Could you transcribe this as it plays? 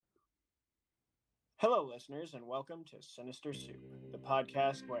Hello, listeners, and welcome to Sinister Soup, the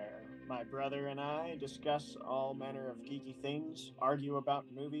podcast where my brother and I discuss all manner of geeky things, argue about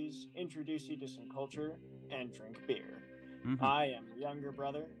movies, introduce you to some culture, and drink beer. Mm-hmm. I am younger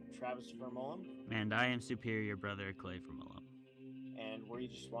brother, Travis Vermullen. And I am superior brother, Clay Vermullen. And we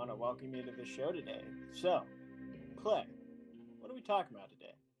just want to welcome you to the show today. So, Clay, what are we talking about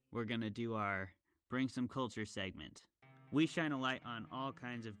today? We're going to do our Bring Some Culture segment. We shine a light on all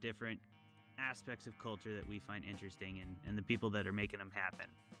kinds of different aspects of culture that we find interesting and the people that are making them happen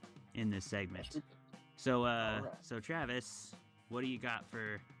in this segment. So, right. So Travis, what do you got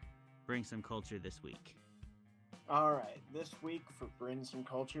for Bring Some Culture this week? All right, this week for Bring Some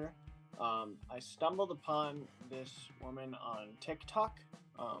Culture, I stumbled upon this woman on TikTok,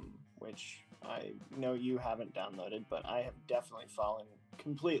 which I know you haven't downloaded, but I have definitely fallen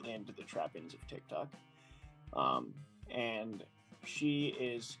completely into the trappings of TikTok. And she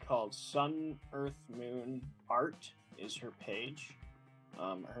is called Sun, Earth, Moon Art is her page.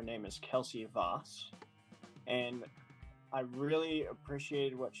 Her name is Kelsey Voss. And I really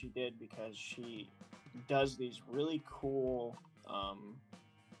appreciated what she did because she does these really cool, I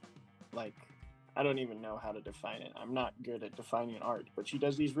don't even know how to define it. I'm not good at defining art, but she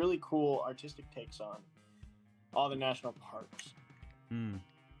does these really cool artistic takes on all the national parks. And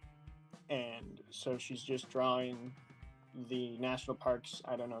so she's just drawing the national parks.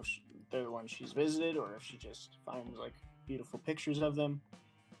 I don't know if they're the ones she's visited or if she just finds like beautiful pictures of them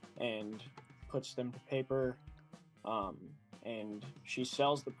and puts them to paper. And she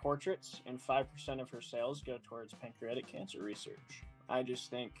sells the portraits, and 5% of her sales go towards pancreatic cancer research. I just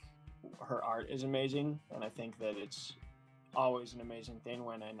think her art is amazing, and I think that it's always an amazing thing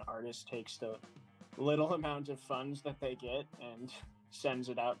when an artist takes the little amount of funds that they get and sends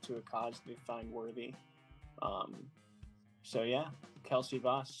it out to a cause they find worthy. So yeah, Kelsey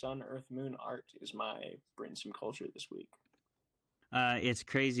Voss, Sun, Earth, Moon Art is my Bring Some Culture this week. It's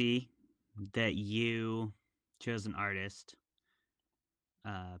crazy that you chose an artist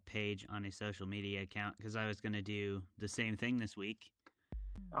page on a social media account because I was going to do the same thing this week.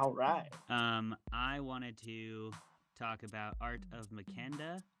 All right. I wanted to talk about Art of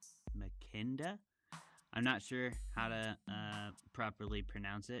Makenda. I'm not sure how to properly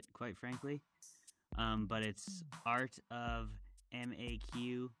pronounce it, quite frankly. But it's Art of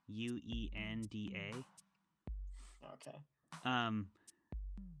Maquenda. Okay.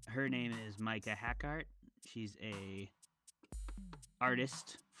 Her name is Micah Hackart. She's a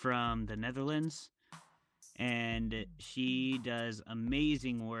artist from the Netherlands, and she does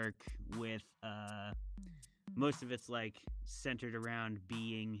amazing work with most of it's like centered around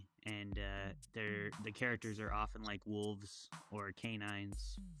being, and the characters are often like wolves or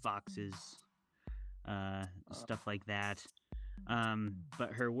canines, foxes, stuff like that.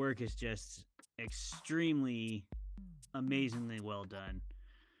 But her work is just extremely amazingly well done.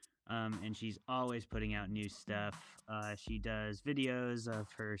 And she's always putting out new stuff. She does videos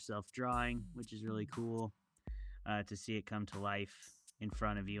of herself drawing, which is really cool to see it come to life in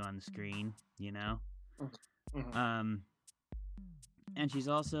front of you on the screen, you know? Mm-hmm. And she's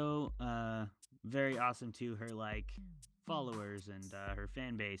also very awesome to her like followers and her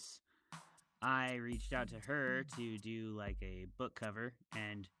fan base. I reached out to her to do like a book cover,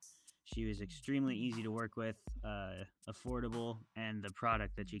 and she was extremely easy to work with, affordable, and the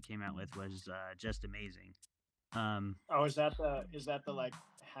product that she came out with was just amazing. Is that the like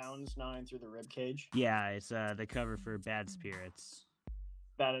hounds gnawing through the rib cage? Yeah, it's the cover for Bad Spirits.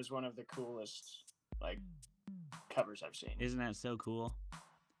 That is one of the coolest like covers I've seen. Isn't that so cool?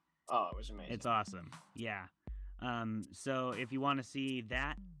 Oh, it was amazing. It's awesome. Yeah. So if you want to see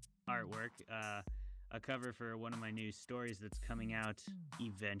that artwork, a cover for one of my new stories that's coming out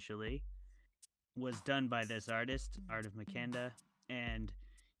eventually was done by this artist, Art of Makenda, and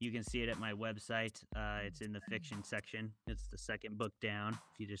you can see it at my website. It's in the fiction section. It's the second book down.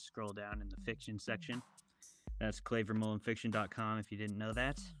 If you just scroll down in the fiction section, that's clayvermullenfiction.com if you didn't know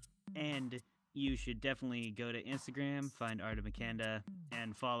that. And you should definitely go to Instagram, find Art of Makenda,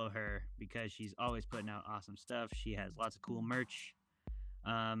 and follow her because she's always putting out awesome stuff. She has lots of cool merch.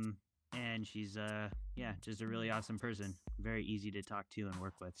 And she's, just a really awesome person. Very easy to talk to and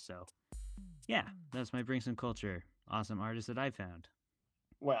work with. So, yeah, that's my Bring Some Culture. Awesome artist that I found.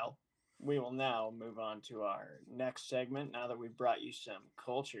 Well, we will now move on to our next segment now that we've brought you some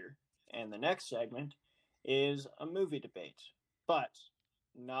culture. And the next segment is a movie debate, but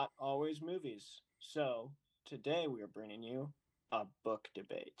not always movies. So today we are bringing you a book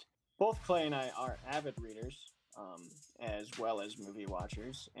debate. Both Clay and I are avid readers, as well as movie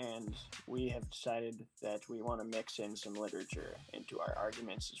watchers, and we have decided that we want to mix in some literature into our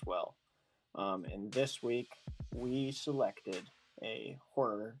arguments as well. And this week we selected a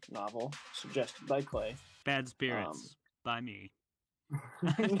horror novel suggested by Clay. Bad Spirits by me.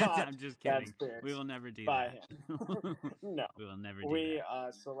 Not I'm just Bad kidding. Spirits We will never do by that. him. No, We will never do we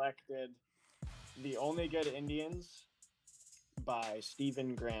that. selected The Only Good Indians by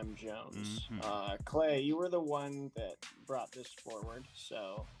Stephen Graham Jones. Clay, you were the one that brought this forward,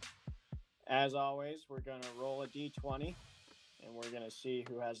 so as always, we're going to roll a d20, and we're going to see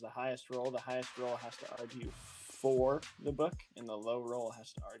who has the highest roll. The highest roll has to argue for the book, and the low roll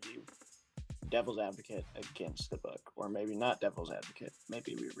has to argue devil's advocate against the book. Or maybe not devil's advocate.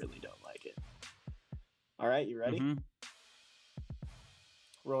 Maybe we really don't like it. All right, you ready?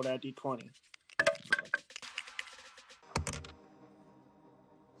 Roll that d20.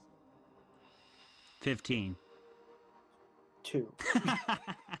 15. 2.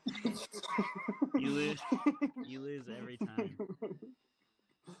 You lose every time.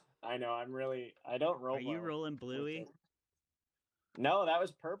 I know. I don't roll. Are you rolling bluey? No, that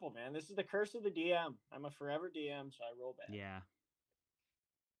was purple, man. This is the curse of the DM. I'm a forever DM, so I roll bad. Yeah.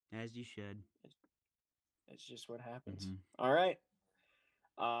 As you should. It's just what happens. All right.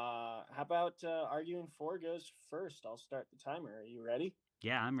 How about arguing for goes first? I'll start the timer. Are you ready?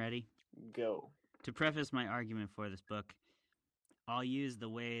 Yeah, I'm ready. Go. To preface my argument for this book, I'll use the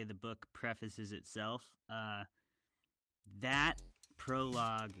way the book prefaces itself. That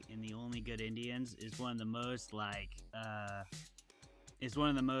prologue in The Only Good Indians is one of the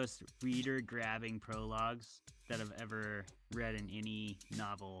most reader-grabbing prologues that I've ever read in any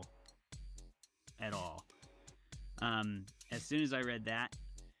novel at all. As soon as I read that,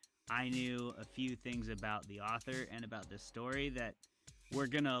 I knew a few things about the author and about the story that were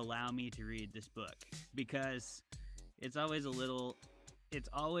going to allow me to read this book, because it's always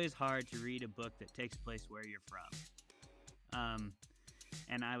hard to read a book that takes place where you're from.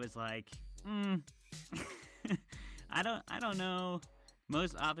 And I was like, I don't know.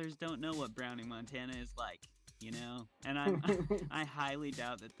 Most authors don't know what Browning, Montana is like, and I highly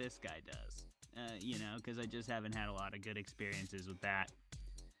doubt that this guy does, because I just haven't had a lot of good experiences with that.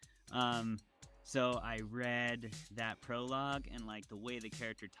 So I read that prologue, and the way the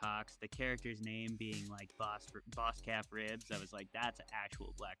character talks, the character's name being Boss Cap Ribs, I was like, that's an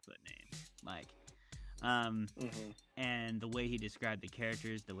actual Blackfoot name. And the way he described the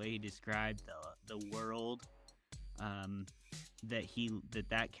characters, the way he described the world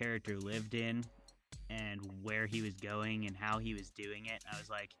that character lived in, and where he was going and how he was doing it, I was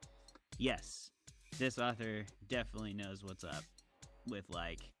like, yes, this author definitely knows what's up with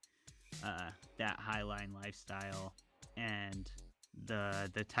that highline lifestyle and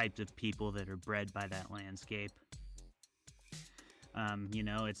the types of people that are bred by that landscape.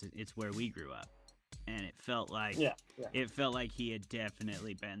 It's where we grew up, and it felt like he had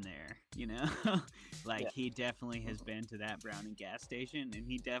definitely been there. He definitely has been to that Browning gas station, and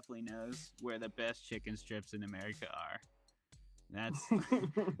he definitely knows where the best chicken strips in America are.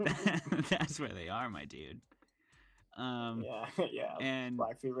 That's where they are, my dude. And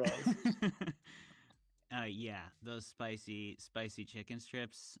Blackfeet Reds. Those spicy chicken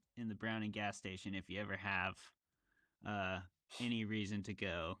strips in the Browning gas station. If you ever have any reason to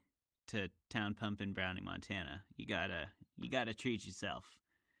go to Town Pump in Browning, Montana, you gotta treat yourself,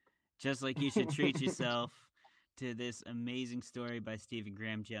 just like you should treat yourself to this amazing story by Stephen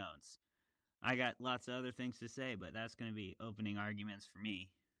Graham Jones. I got lots of other things to say, but that's going to be opening arguments for me.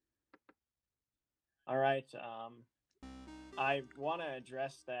 All right. I want to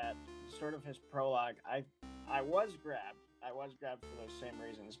address that sort of his prologue. I was grabbed. I was grabbed for those same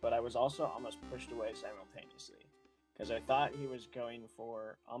reasons, but I was also almost pushed away simultaneously, because I thought he was going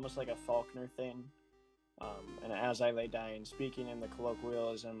for almost like a Faulkner thing. And as I lay dying, speaking in the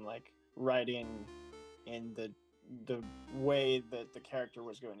colloquialism, writing in the way that the character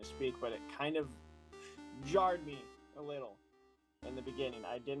was going to speak, but it kind of jarred me a little in the beginning.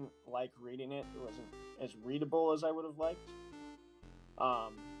 I didn't like reading it. It wasn't as readable as I would have liked.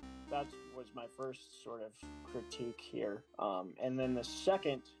 That was my first sort of critique here. And then the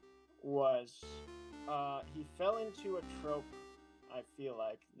second was he fell into a trope, I feel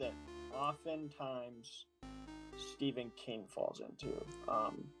like, that oftentimes Stephen King falls into.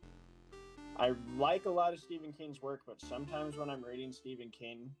 I like a lot of Stephen King's work, but sometimes when I'm reading Stephen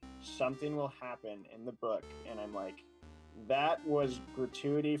King, something will happen in the book, and I'm like, that was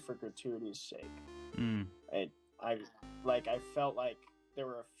gratuity for gratuity's sake. I felt like there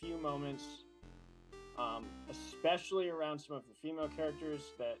were a few moments, especially around some of the female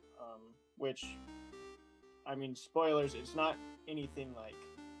characters that, which, I mean, spoilers, it's not anything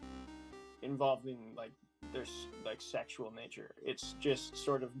involving their sexual nature. It's just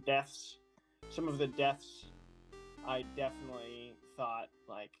sort of deaths some of the deaths, I definitely thought,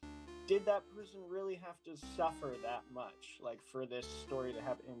 like, did that person really have to suffer that much, like, for this story to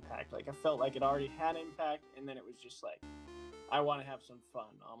have impact? Like, I felt like it already had impact, and then it was just like, I want to have some fun,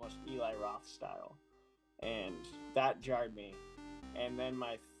 almost Eli Roth style. And that jarred me. And then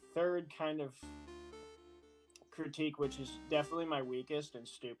my third kind of critique, which is definitely my weakest and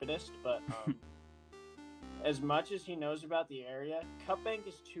stupidest, but as much as he knows about the area, Cut Bank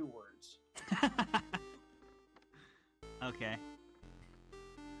is 2 words. Okay.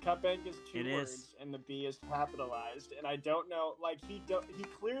 Cut Bank is 2 It words, is. and the B is capitalized. And I don't know, like, he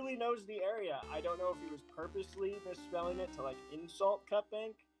clearly knows the area. I don't know if he was purposely misspelling it to, like, insult Cut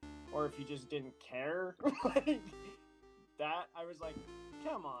Bank, or if he just didn't care. Like, that, I was like,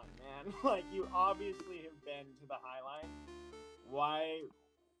 come on, man. Like, you obviously have been to the High Line. Why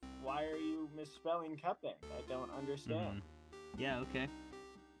are you misspelling Cut Bank? I don't understand. Yeah, okay.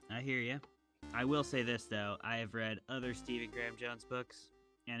 I hear you. I will say this, though. I have read other Stephen Graham Jones books,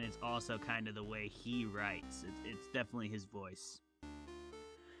 and it's also kind of the way he writes. It's definitely his voice.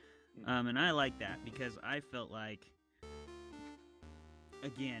 And I like that because I felt like,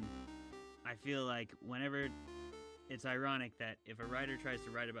 again, I feel like whenever it's ironic that if a writer tries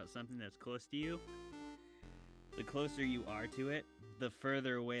to write about something that's close to you, the closer you are to it, the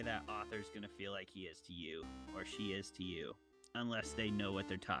further away that author's going to feel like he is to you or she is to you, unless they know what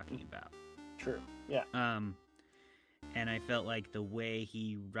they're talking about. True. Yeah. And I felt like the way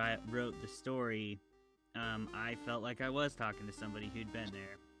he wrote the story, I felt like I was talking to somebody who'd been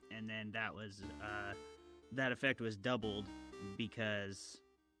there, and then that effect was doubled because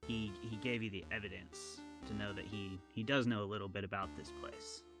he gave you the evidence to know that he does know a little bit about this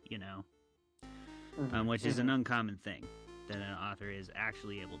place, you know, which is an uncommon thing that an author is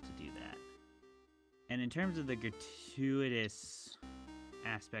actually able to do that. And in terms of the gratuitous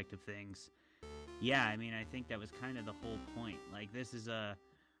aspect of things, yeah, I mean, I think that was kind of the whole point. Like, this is a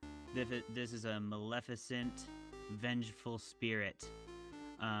maleficent, vengeful spirit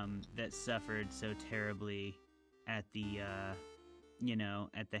that suffered so terribly at the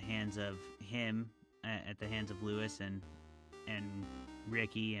at the hands of him, at the hands of Lewis and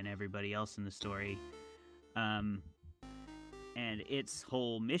Ricky and everybody else in the story. And its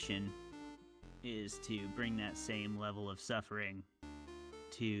whole mission is to bring that same level of suffering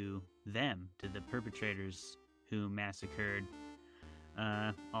to them, to the perpetrators who massacred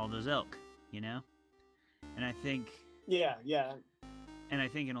all those elk, you know? And I think... Yeah. And I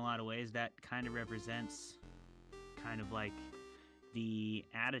think in a lot of ways that kind of represents kind of like the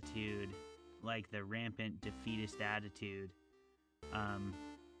attitude, like the rampant defeatist attitude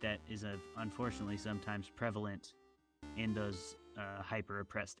that is unfortunately sometimes prevalent in those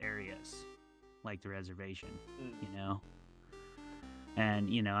hyper-oppressed areas, like the reservation, you know? And,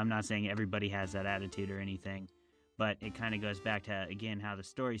 you know, I'm not saying everybody has that attitude or anything, but it kind of goes back to, again, how the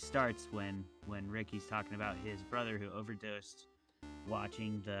story starts when Ricky's talking about his brother who overdosed,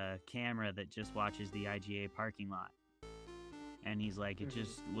 watching the camera that just watches the IGA parking lot. And he's like, it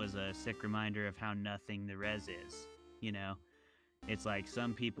just was a sick reminder of how nothing the res is, you know? It's like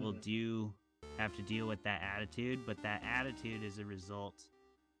some people do have to deal with that attitude, but that attitude is a result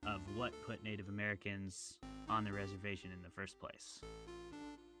of what put Native Americans on the reservation in the first place,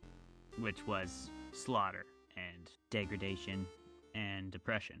 which was slaughter and degradation and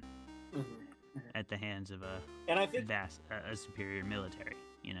oppression at the hands of a superior military,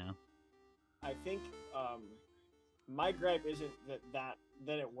 you know? I think my gripe isn't that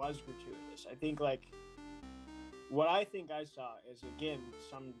it was gratuitous. I think, like, what I think I saw is, again,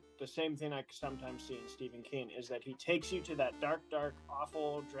 the same thing I sometimes see in Stephen King, is that he takes you to that dark,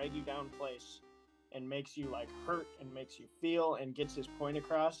 awful, drag you down place and makes you, like, hurt and makes you feel and gets his point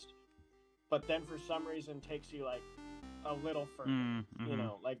across, but then for some reason takes you, like, a little further, you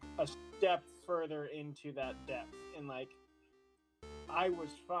know, like a step further into that depth. And, like, I was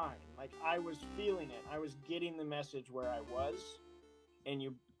fine. Like, I was feeling it. I was getting the message where I was, and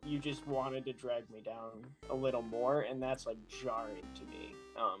you just wanted to drag me down a little more, and that's, like, jarring to me.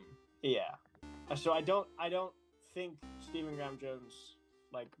 Yeah. So I don't think Stephen Graham Jones,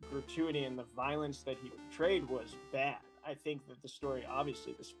 like, gratuity and the violence that he portrayed was bad. I think that the story,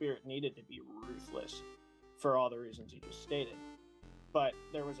 obviously, the spirit needed to be ruthless for all the reasons you just stated. But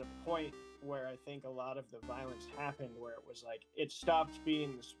there was a point where I think a lot of the violence happened where it was like, it stopped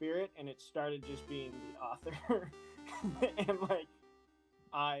being the spirit and it started just being the author. And, like,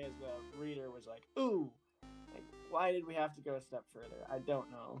 I, as a reader, was like, ooh, like, why did we have to go a step further? I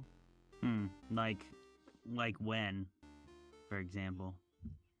don't know. Like when, for example?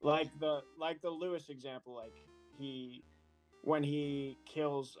 Like the Lewis example, like, when he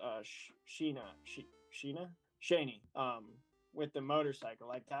kills Shaney, with the motorcycle.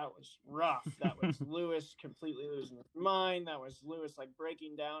 Like, that was rough. That was Lewis completely losing his mind. That was Lewis like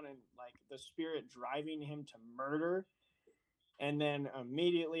breaking down and like the spirit driving him to murder. And then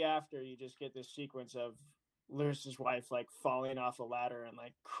immediately after, you just get this sequence of Lewis's wife like falling off a ladder and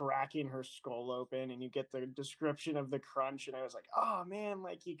like cracking her skull open, and you get the description of the crunch. And I was like, oh man,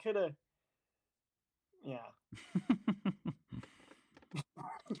 like you could have, yeah.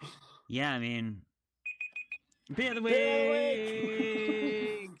 Yeah, I mean, Beer of the Week!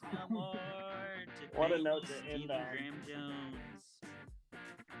 Week! Come on to What a thank note to Stephen end on. Graham Jones.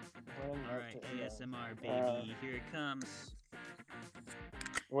 What a All note right, to end on. ASMR, baby. Here it comes.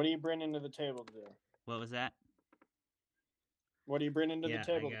 What are you bringing to the table today? What was that? What are you bringing to the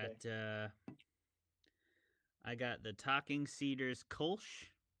table today? I got the Talking Cedars Kolsch.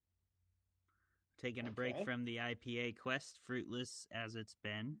 Taking a break from the IPA Quest, fruitless as it's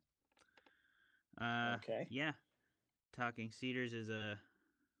been. Okay. Yeah. Talking Cedars is a...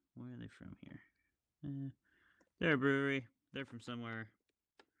 Where are they from here? They're a brewery. They're from somewhere.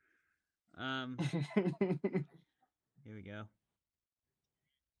 Here we go.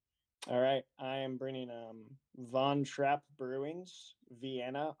 All right. I am bringing Von Trapp Brewing's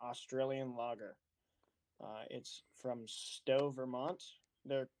Vienna Australian Lager. It's from Stowe, Vermont.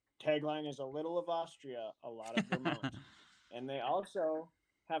 Their tagline is a little of Austria, a lot of Vermont. And they also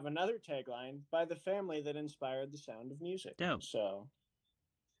have another tagline by the family that inspired The Sound of Music. Dope. So,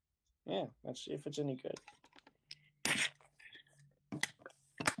 yeah, let's see if it's any good.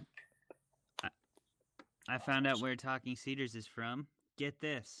 I found out where Talking Cedars is from. Get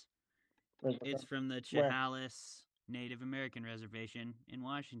this. It's from the Chehalis Native American Reservation in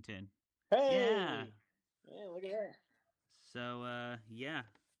Washington. Hey! Yeah. Yeah, look at that. So, yeah.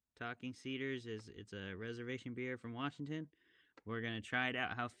 Talking Cedars it's a reservation beer from Washington. We're going to try it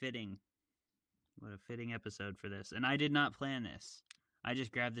out. How fitting. What a fitting episode for this. And I did not plan this. I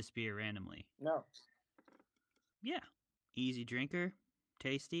just grabbed this beer randomly. No. Yeah. Easy drinker.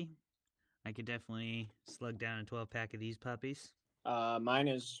 Tasty. I could definitely slug down a 12-pack of these puppies. Mine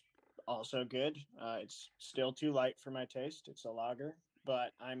is also good. It's still too light for my taste. It's a lager.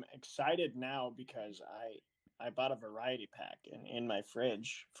 But I'm excited now because I bought a variety pack, and in my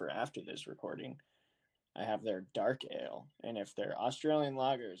fridge for after this recording, I have their dark ale. And if their Australian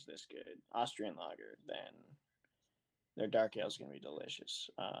lager is this good, Austrian lager, then their dark ale is going to be delicious.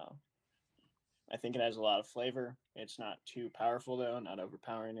 I think it has a lot of flavor. It's not too powerful, though, not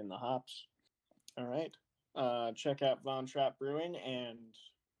overpowering in the hops. All right. Check out Von Trapp Brewing and...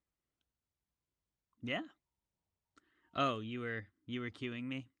 Yeah. Oh, you were cueing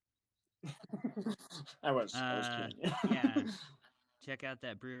me? I was cueing you. Yeah. Check out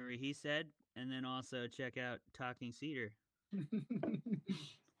that brewery, he said, and then also check out Talking Cedar.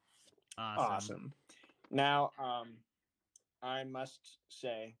 Awesome. Now, I must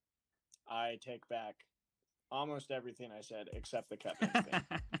say, I take back almost everything I said except the cupcake thing.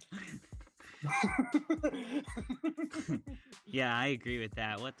 Yeah, I agree with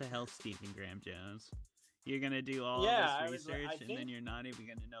that. What the hell, Stephen Graham Jones? You're gonna do all this research and then you're not even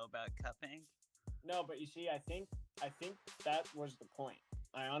gonna know about cupping? No, but you see, I think that was the point.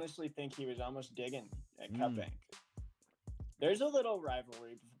 I honestly think he was almost digging at Cupbank. There's a little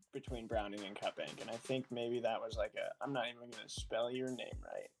rivalry between Browning and Cupbank, and I think maybe that was like I'm not even gonna spell your name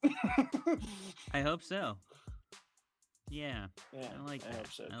right. I hope so. Yeah, I like that. I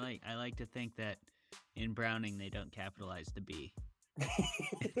hope so too. I like to think that in Browning they don't capitalize the B.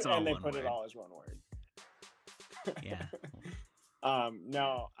 It's all and they put it all as one word. Yeah.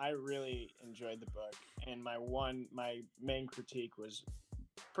 No, I really enjoyed the book, and my main critique was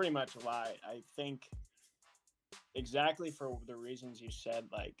pretty much a lie. I think exactly for the reasons you said,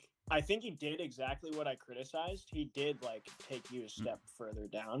 like, I think he did exactly what I criticized. He did like take you a step further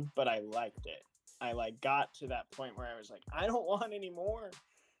down, but I liked it. I like got to that point where I was like, I don't want any more.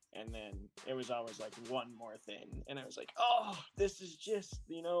 And then it was always like one more thing. And I was like, oh, this is just,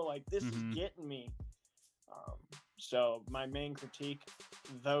 like this is getting me. So my main critique,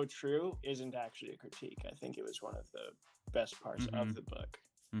 though true, isn't actually a critique. I think it was one of the best parts of the book.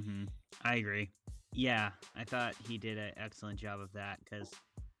 I agree. Yeah, I thought he did an excellent job of that because,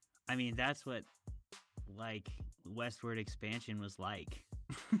 I mean, that's what, like, westward expansion was like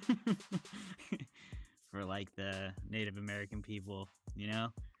for, like, the Native American people, Yeah,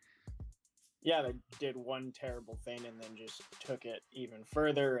 they did one terrible thing and then just took it even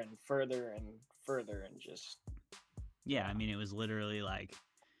further and further and further and just... Yeah, I mean, it was literally like,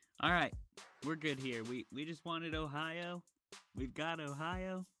 all right, we're good here. We just wanted Ohio. We've got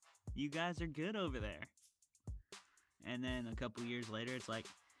Ohio. You guys are good over there. And then a couple years later, it's like,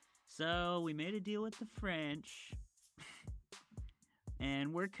 so we made a deal with the French,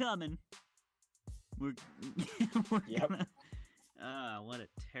 and we're coming. We're, we're Yep. gonna. What a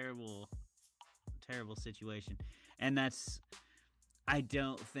terrible, terrible situation. And I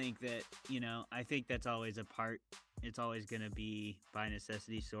don't think that, I think that's always a part. It's always going to be, by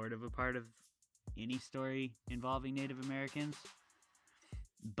necessity, sort of a part of any story involving Native Americans.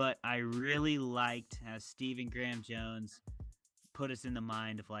 But I really liked how Stephen Graham Jones put us in the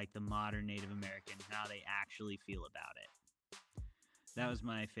mind of like the modern Native American, how they actually feel about it. That was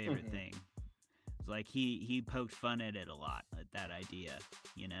my favorite thing. It's like he poked fun at it a lot, at that idea,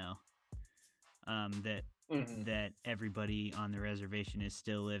 that everybody on the reservation is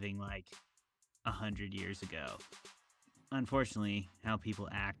still living like 100 years ago. Unfortunately, how people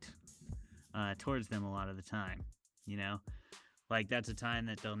act towards them a lot of the time, like that's a time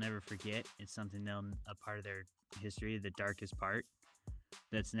that they'll never forget. It's something a part of their history, the darkest part,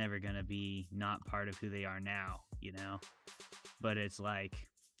 that's never gonna be not part of who they are now, But it's like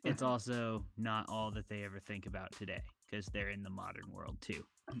it's also not all that they ever think about today because they're in the modern world too,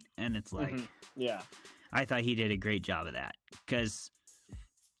 and it's like, yeah, I thought he did a great job of that because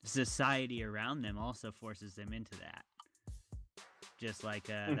society around them also forces them into that. Just like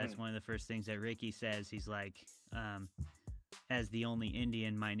that's one of the first things that Ricky says. He's like, as the only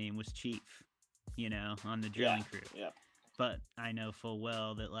Indian, my name was Chief, on the drilling crew. Yeah. But I know full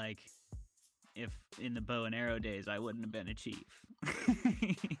well that, like, if in the bow and arrow days, I wouldn't have been a chief.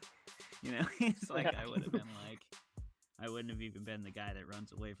 It's like I would have been like, I wouldn't have even been the guy that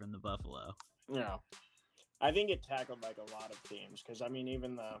runs away from the buffalo. Yeah. I think it tackled like a lot of themes because, I mean,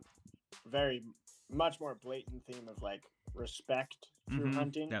 even the very much more blatant theme of like respect through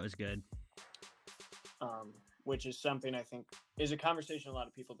hunting. That was good. Which is something I think is a conversation a lot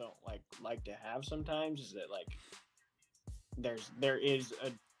of people don't like to have sometimes, is that like there is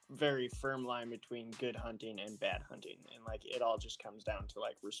a very firm line between good hunting and bad hunting, and like it all just comes down to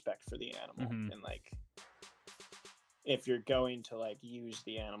like respect for the animal, and like if you're going to like use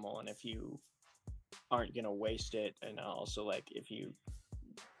the animal and if you aren't going to waste it, and also like if you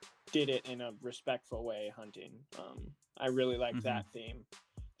did it in a respectful way hunting. I really like that theme.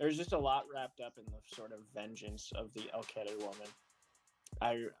 There's just a lot wrapped up in the sort of vengeance of the Elkhead woman.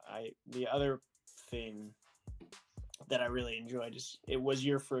 The other thing that I really enjoyed is it was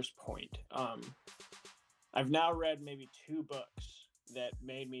your first point. I've now read maybe 2 books that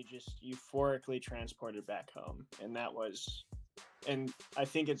made me just euphorically transported back home, and that was, and I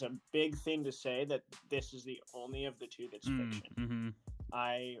think it's a big thing to say that this is the only of the 2 that's fiction.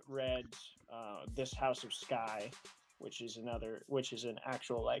 I read This House of Sky, which is an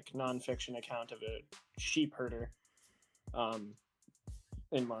actual like nonfiction account of a sheep herder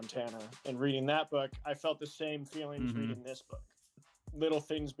in Montana. And reading that book, I felt the same feelings reading this book. Little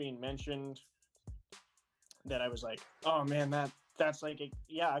things being mentioned that I was like, oh man, that's like,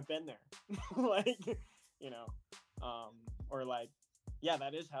 I've been there. Like, or like, yeah,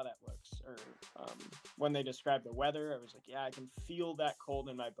 that is how that looks. Or when they describe the weather, I was like, yeah, I can feel that cold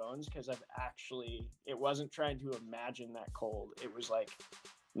in my bones because it wasn't trying to imagine that cold. It was like,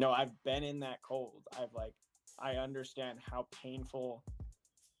 no, I've been in that cold. I understand how painful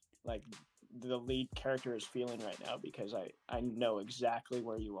like the lead character is feeling right now because I know exactly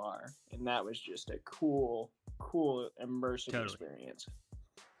where you are. And that was just a cool immersive experience.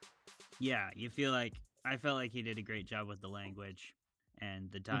 Yeah, I felt like he did a great job with the language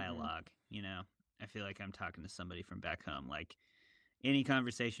and the dialogue. I feel like I'm talking to somebody from back home. Like any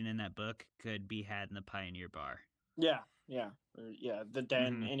conversation in that book could be had in the Pioneer Bar. Yeah, the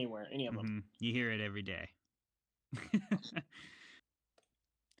den, anywhere, any of them. You hear it every day.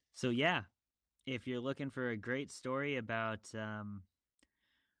 So yeah, if you're looking for a great story about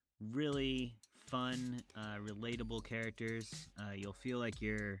really fun, relatable characters, you'll feel like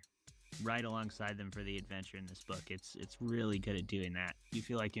you're right alongside them for the adventure in this book. It's really good at doing that. You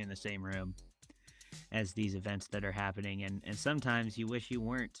feel like you're in the same room as these events that are happening, and sometimes you wish you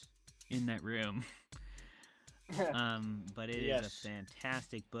weren't in that room. But it is a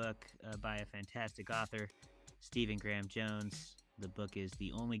fantastic book by a fantastic author, Stephen Graham Jones. The book is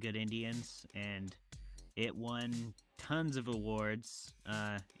The Only Good Indians, and it won tons of awards,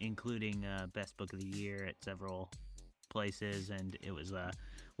 including Best Book of the Year at several places, and it was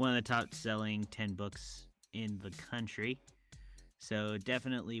one of the top-selling 10 books in the country. So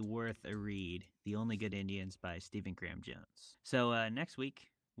definitely worth a read. The Only Good Indians by Stephen Graham Jones. So next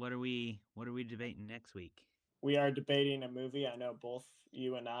week, what are we debating next week? We are debating a movie I know both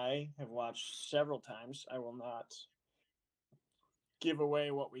you and I have watched several times. I will not give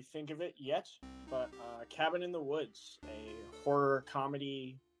away what we think of it yet, but Cabin in the Woods, a horror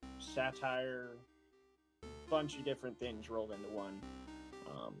comedy satire, bunch of different things rolled into one.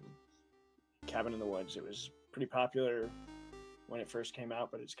 Cabin in the Woods. It was pretty popular when it first came out,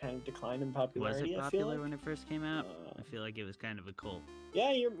 but it's kind of declined in popularity. Was it popular when it first came out? I feel like it was kind of a cult.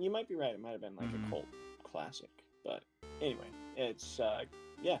 Yeah, you might be right. It might have been like a cult classic. But anyway, it's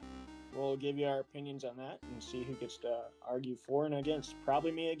we'll give you our opinions on that and see who gets to argue for and against.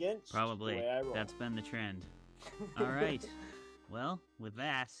 Probably me against. Probably. The way I roll. That's been the trend. All right. Well, with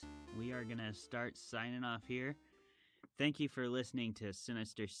that, we are going to start signing off here. Thank you for listening to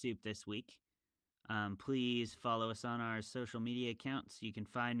Sinister Soup this week. Please follow us on our social media accounts. You can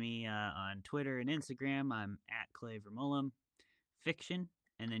find me on Twitter and Instagram. I'm at Clay Vermolum Fiction.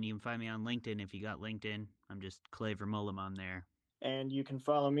 And then you can find me on LinkedIn if you got LinkedIn. I'm just Clay Vermolum on there. And you can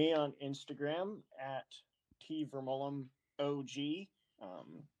follow me on Instagram at tvermolumog.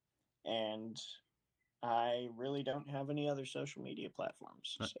 And I really don't have any other social media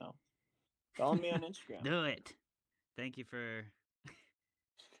platforms. So follow me on Instagram. Do it. Thank you for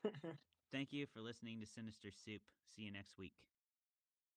listening to Sinister Soup. See you next week.